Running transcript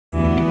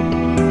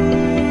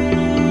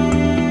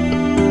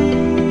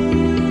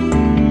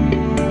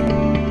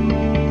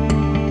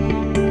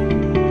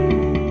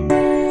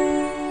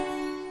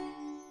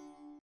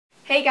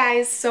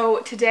guys,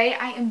 so today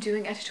I am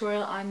doing a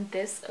tutorial on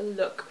this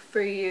look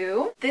for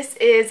you. This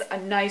is a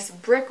nice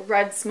brick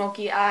red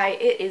smoky eye.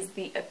 It is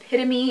the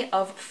epitome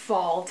of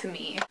fall to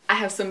me. I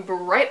have some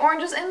bright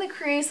oranges in the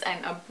crease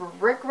and a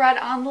brick red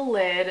on the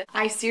lid.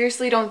 I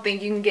seriously don't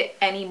think you can get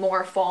any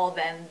more fall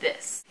than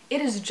this. It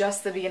is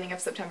just the beginning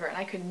of September and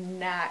I could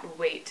not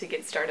wait to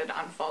get started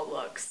on fall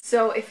looks.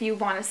 So if you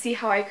want to see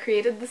how I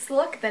created this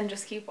look, then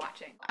just keep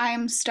watching.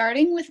 I'm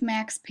starting with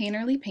MAC's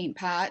Painterly Paint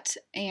Pot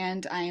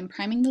and I am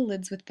priming the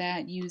lids with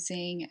that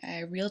using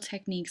a Real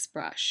Techniques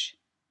brush.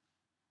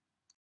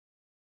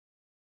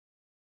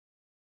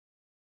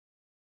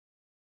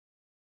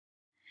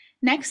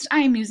 Next, I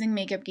am using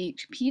Makeup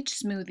Geek Peach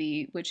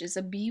Smoothie, which is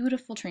a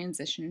beautiful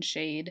transition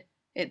shade.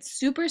 It's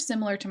super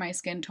similar to my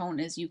skin tone,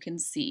 as you can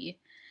see.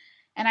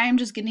 And I am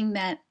just getting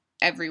that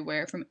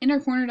everywhere, from inner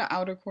corner to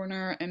outer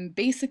corner, and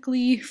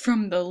basically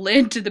from the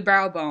lid to the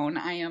brow bone.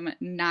 I am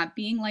not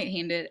being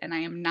light-handed, and I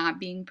am not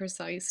being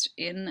precise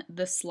in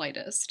the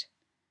slightest.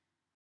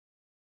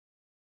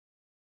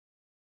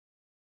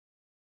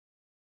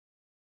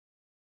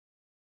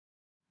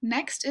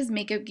 Next is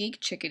Makeup Geek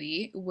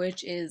Chickadee,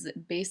 which is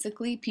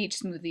basically Peach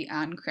Smoothie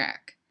on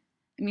crack.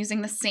 I'm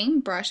using the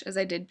same brush as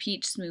I did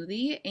Peach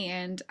Smoothie,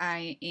 and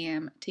I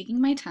am taking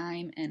my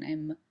time and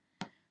I'm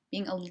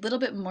being a little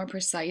bit more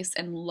precise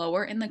and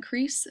lower in the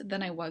crease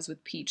than I was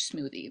with Peach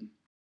Smoothie.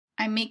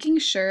 I'm making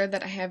sure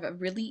that I have a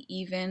really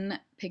even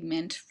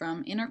pigment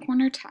from inner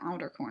corner to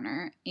outer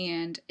corner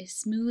and a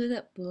smooth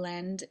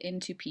blend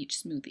into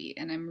Peach Smoothie,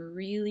 and I'm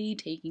really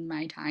taking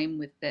my time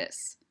with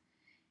this.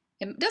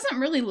 It doesn't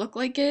really look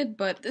like it,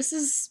 but this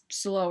is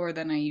slower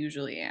than I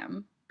usually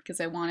am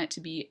because I want it to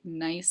be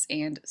nice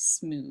and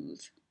smooth.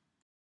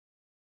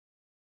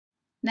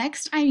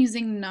 Next, I'm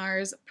using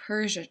NARS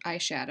Persia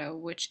eyeshadow,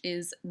 which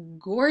is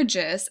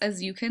gorgeous.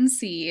 As you can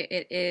see,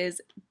 it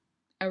is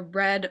a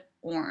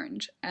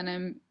red-orange, and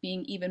I'm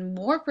being even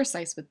more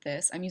precise with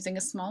this. I'm using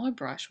a smaller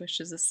brush,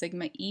 which is a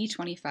Sigma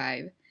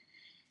E25,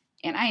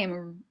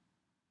 and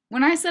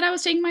when I said I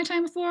was taking my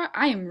time before,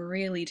 I am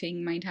really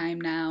taking my time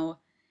now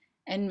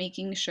and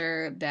making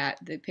sure that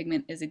the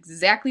pigment is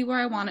exactly where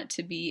I want it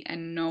to be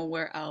and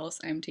nowhere else.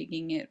 I'm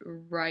taking it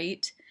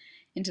right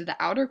into the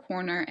outer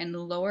corner and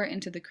lower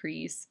into the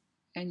crease,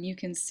 and you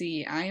can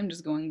see I am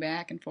just going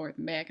back and forth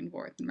and back and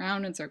forth and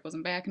round in circles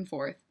and back and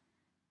forth.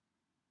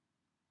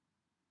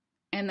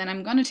 And then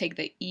I'm going to take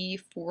the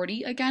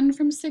E40 again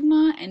from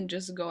Sigma and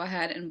just go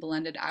ahead and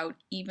blend it out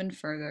even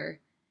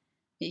further,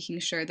 making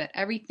sure that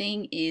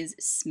everything is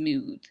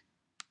smooth.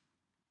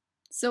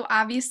 So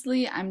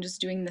obviously I'm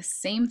just doing the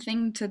same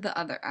thing to the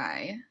other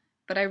eye,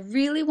 but I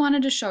really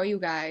wanted to show you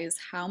guys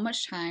how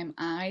much time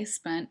I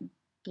spent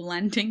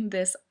blending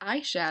this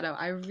eyeshadow.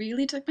 I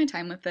really took my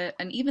time with it,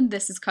 and even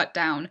this is cut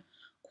down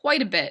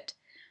quite a bit.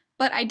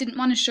 But I didn't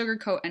want to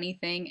sugarcoat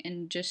anything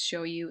and just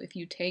show you if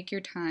you take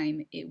your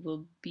time, it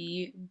will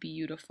be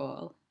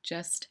beautiful.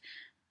 Just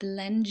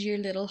blend your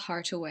little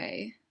heart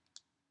away.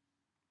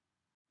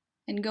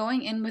 And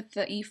going in with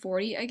the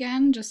E40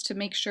 again, just to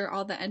make sure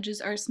all the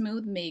edges are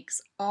smooth, makes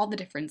all the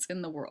difference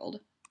in the world.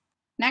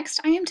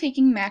 Next, I am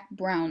taking MAC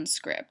Brown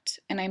Script,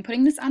 and I'm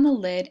putting this on the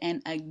lid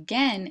and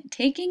again,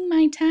 taking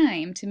my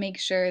time to make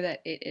sure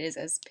that it is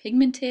as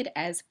pigmented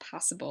as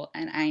possible.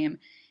 And I am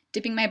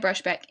dipping my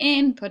brush back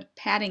in,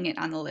 patting it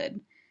on the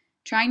lid.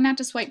 Trying not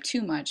to swipe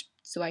too much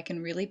so I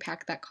can really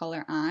pack that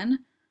color on,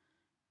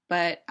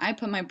 but I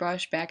put my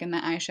brush back in the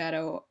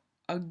eyeshadow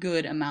a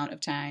good amount of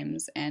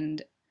times,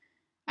 and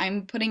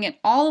I'm putting it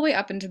all the way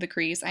up into the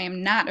crease. I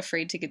am not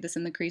afraid to get this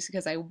in the crease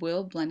because I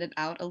will blend it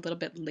out a little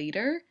bit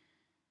later.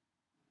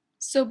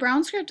 So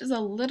Brown Script is a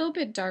little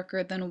bit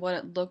darker than what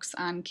it looks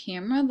on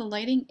camera. The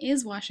lighting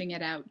is washing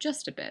it out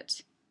just a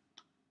bit.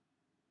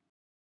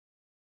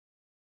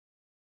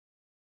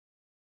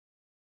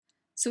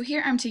 So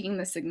here I'm taking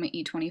the Sigma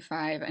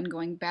E25 and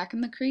going back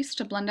in the crease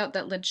to blend out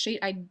that lid shade.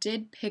 I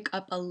did pick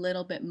up a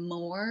little bit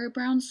more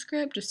Brown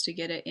Script just to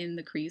get it in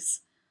the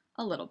crease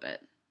a little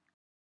bit.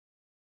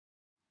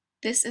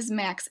 This is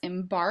MAC's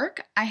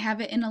Embark. I have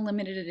it in a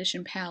limited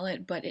edition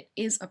palette, but it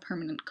is a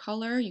permanent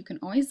color. You can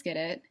always get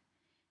it.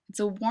 It's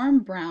a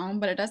warm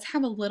brown, but it does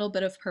have a little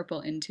bit of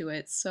purple into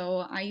it,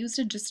 so I used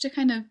it just to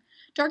kind of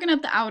darken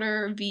up the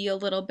outer V a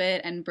little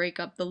bit and break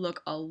up the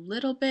look a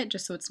little bit,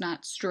 just so it's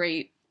not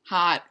straight,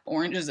 hot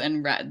oranges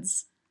and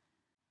reds.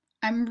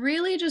 I'm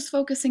really just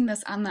focusing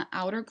this on the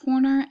outer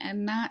corner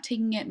and not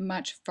taking it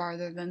much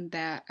farther than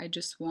that. I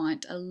just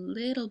want a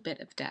little bit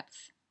of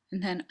depth.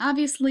 And then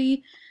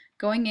obviously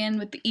going in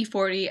with the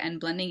E40 and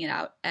blending it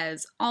out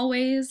as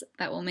always.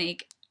 That will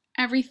make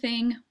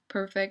everything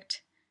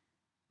perfect.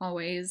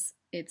 Always.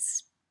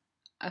 It's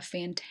a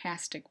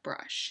fantastic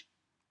brush.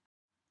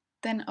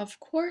 Then of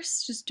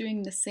course, just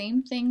doing the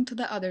same thing to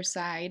the other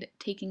side,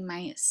 taking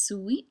my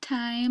sweet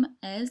time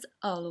as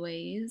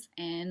always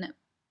and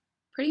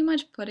pretty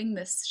much putting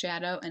this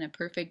shadow in a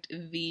perfect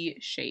V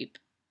shape.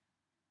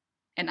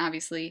 And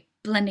obviously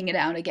blending it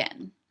out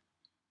again.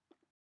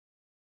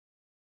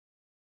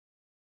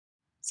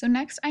 So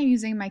next I'm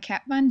using my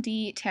Kat Von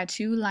D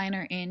Tattoo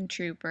Liner in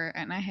Trooper,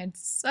 and I had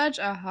such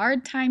a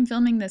hard time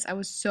filming this. I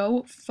was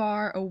so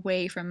far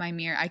away from my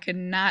mirror, I could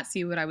not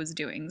see what I was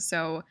doing.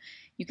 So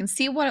you can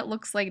see what it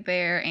looks like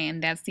there,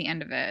 and that's the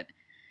end of it.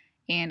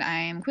 And I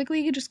am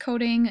quickly just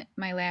coating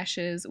my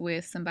lashes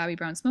with some Bobbi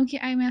Brown Smokey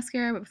Eye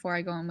Mascara before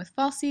I go in with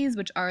falsies,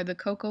 which are the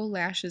Cocoa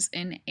Lashes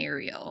in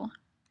Ariel.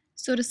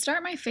 So to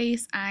start my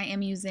face, I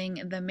am using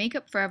the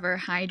Makeup Forever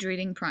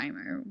Hydrating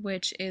Primer,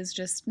 which is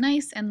just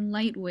nice and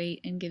lightweight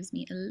and gives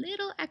me a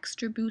little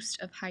extra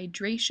boost of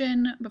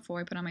hydration before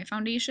I put on my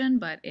foundation,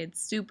 but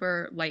it's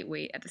super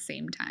lightweight at the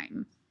same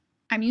time.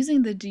 I'm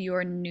using the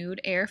Dior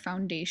Nude Air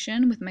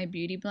Foundation with my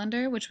Beauty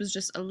Blender, which was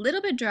just a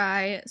little bit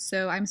dry,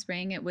 so I'm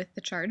spraying it with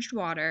the charged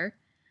water.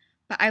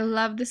 But I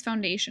love this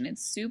foundation.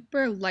 It's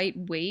super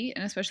lightweight,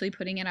 and especially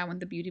putting it on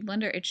with the Beauty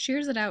Blender, it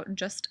shears it out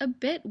just a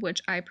bit,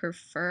 which I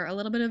prefer a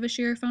little bit of a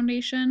sheer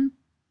foundation.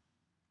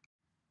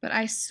 But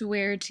I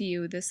swear to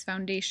you, this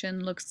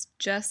foundation looks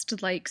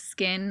just like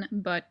skin,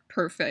 but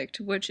perfect,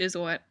 which is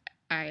what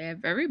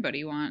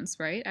everybody wants,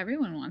 right?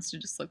 Everyone wants to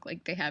just look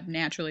like they have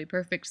naturally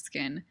perfect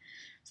skin.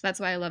 So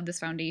that's why I love this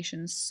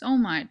foundation so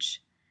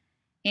much.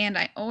 And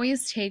I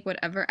always take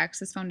whatever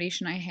excess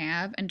foundation I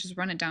have and just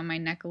run it down my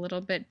neck a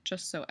little bit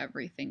just so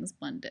everything's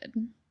blended.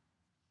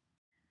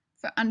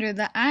 For under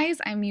the eyes,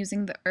 I'm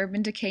using the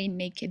Urban Decay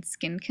Naked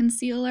Skin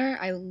Concealer.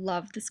 I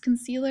love this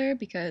concealer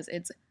because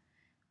it's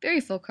very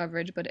full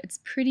coverage, but it's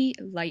pretty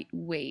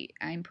lightweight.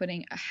 I'm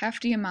putting a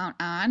hefty amount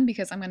on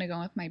because I'm going to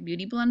go with my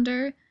Beauty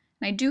Blender.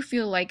 And I do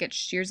feel like it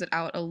shears it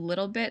out a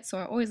little bit, so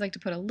I always like to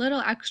put a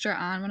little extra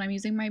on when I'm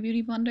using my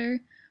Beauty Blender,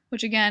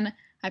 which again,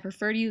 I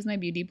prefer to use my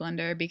Beauty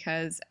Blender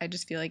because I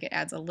just feel like it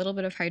adds a little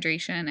bit of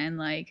hydration, and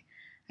like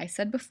I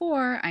said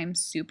before, I'm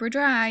super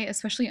dry,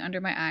 especially under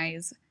my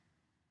eyes.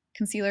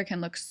 Concealer can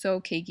look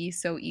so cakey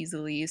so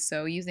easily,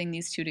 so using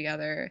these two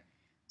together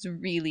is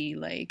really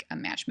like a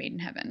match made in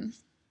heaven.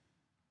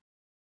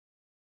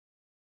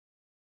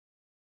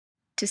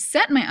 To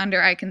set my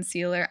under eye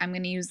concealer, I'm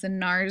going to use the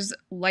NARS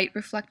Light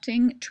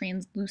Reflecting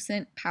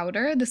Translucent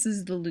Powder. This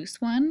is the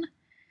loose one.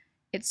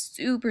 It's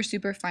super,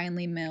 super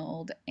finely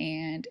milled,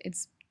 and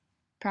it's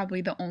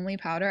probably the only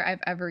powder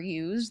I've ever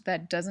used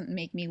that doesn't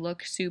make me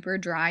look super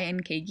dry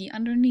and cakey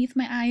underneath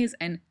my eyes,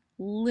 and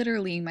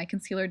literally my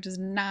concealer does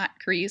not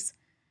crease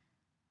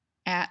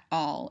at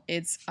all.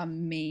 It's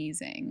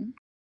amazing.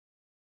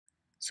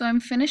 So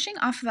I'm finishing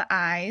off the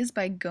eyes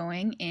by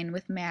going in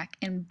with MAC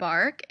and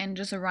Bark and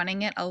just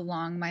running it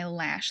along my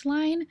lash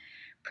line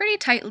pretty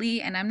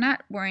tightly, and I'm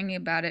not worrying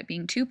about it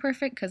being too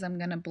perfect because I'm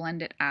going to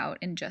blend it out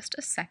in just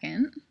a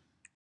second.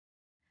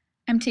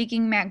 I'm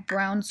taking MAC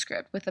Brown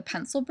Script with a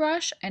pencil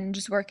brush and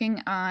just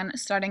working on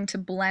starting to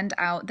blend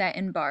out that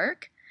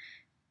Embark,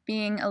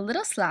 being a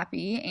little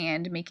sloppy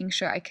and making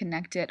sure I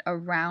connect it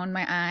around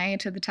my eye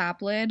to the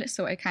top lid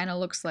so it kind of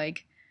looks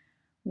like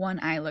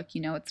one eye look.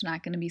 You know, it's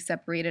not going to be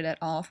separated at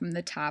all from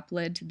the top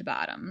lid to the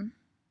bottom.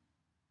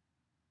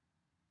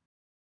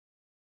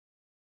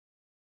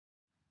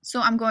 So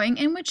I'm going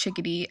in with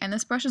Chickadee, and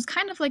this brush is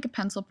kind of like a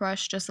pencil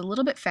brush, just a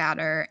little bit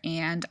fatter,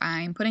 and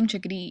I'm putting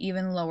Chickadee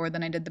even lower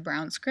than I did the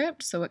brown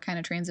script, so it kind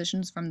of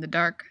transitions from the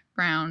dark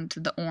brown to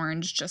the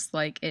orange, just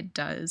like it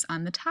does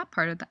on the top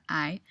part of the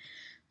eye.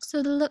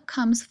 So the look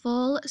comes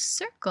full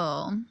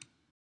circle.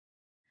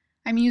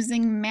 I'm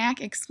using MAC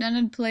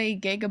Extended Play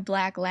Giga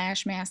Black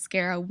Lash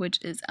Mascara, which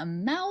is a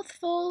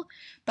mouthful,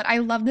 but I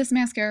love this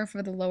mascara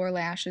for the lower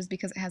lashes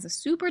because it has a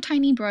super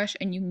tiny brush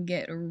and you can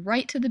get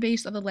right to the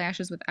base of the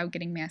lashes without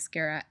getting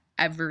mascara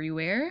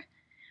everywhere,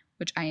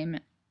 which I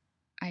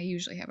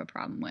usually have a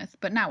problem with,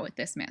 but not with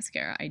this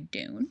mascara, I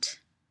don't.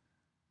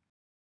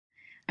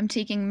 I'm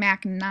taking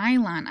MAC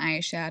Nylon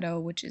eyeshadow,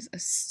 which is a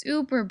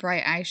super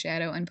bright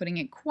eyeshadow, and putting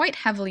it quite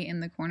heavily in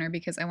the corner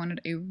because I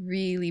wanted a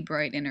really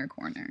bright inner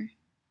corner.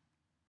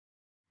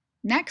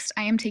 Next,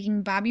 I am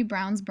taking Bobbi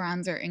Brown's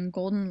bronzer in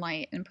Golden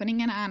Light and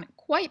putting it on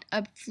quite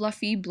a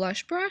fluffy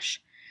blush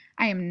brush.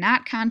 I am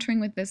not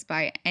contouring with this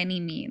by any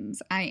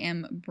means. I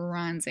am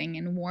bronzing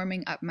and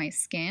warming up my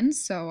skin,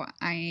 so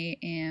I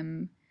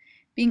am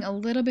being a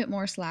little bit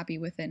more sloppy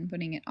with it and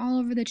putting it all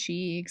over the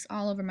cheeks,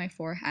 all over my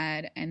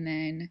forehead, and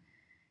then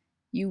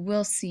you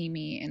will see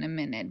me in a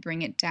minute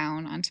bring it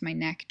down onto my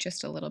neck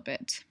just a little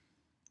bit.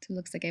 So it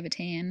looks like I have a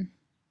tan.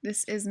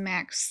 This is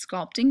MAC's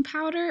Sculpting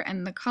Powder,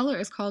 and the color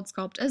is called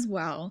Sculpt as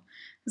well.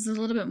 This is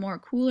a little bit more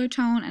cooler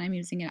tone, and I'm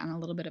using it on a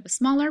little bit of a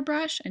smaller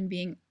brush and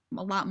being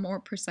a lot more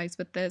precise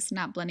with this,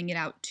 not blending it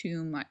out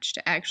too much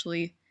to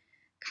actually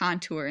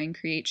contour and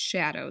create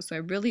shadow. So I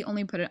really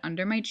only put it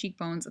under my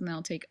cheekbones, and then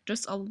I'll take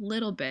just a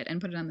little bit and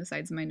put it on the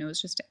sides of my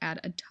nose just to add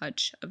a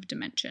touch of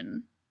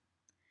dimension.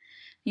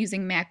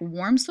 Using MAC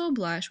Warm Soul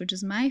Blush, which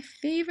is my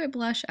favorite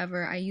blush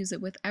ever. I use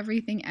it with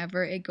everything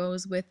ever. It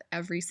goes with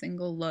every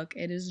single look.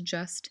 It is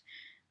just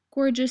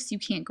gorgeous. You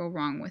can't go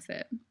wrong with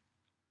it.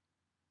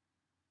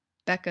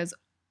 Becca's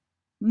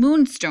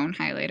Moonstone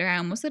highlighter. I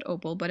almost said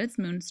opal, but it's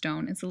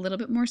Moonstone. It's a little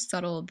bit more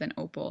subtle than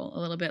opal, a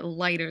little bit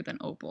lighter than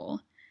opal,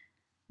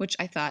 which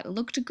I thought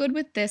looked good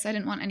with this. I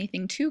didn't want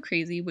anything too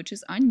crazy, which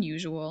is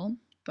unusual.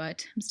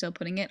 but I'm still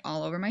putting it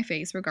all over my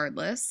face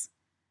regardless.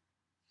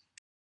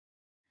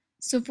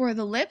 So for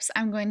the lips,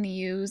 I'm going to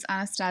use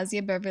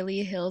Anastasia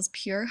Beverly Hills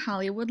Pure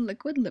Hollywood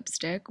Liquid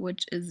Lipstick,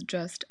 which is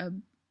just a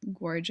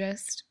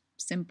gorgeous,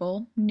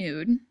 simple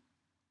nude.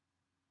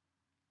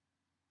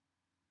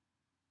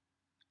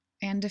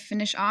 And to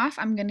finish off,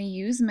 I'm going to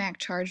use MAC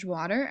Charged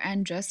Water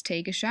and just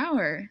take a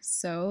shower.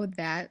 So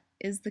that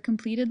is the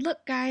completed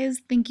look,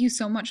 guys. Thank you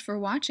so much for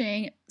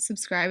watching.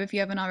 Subscribe if you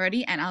haven't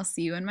already, and I'll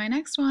see you in my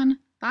next one.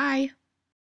 Bye!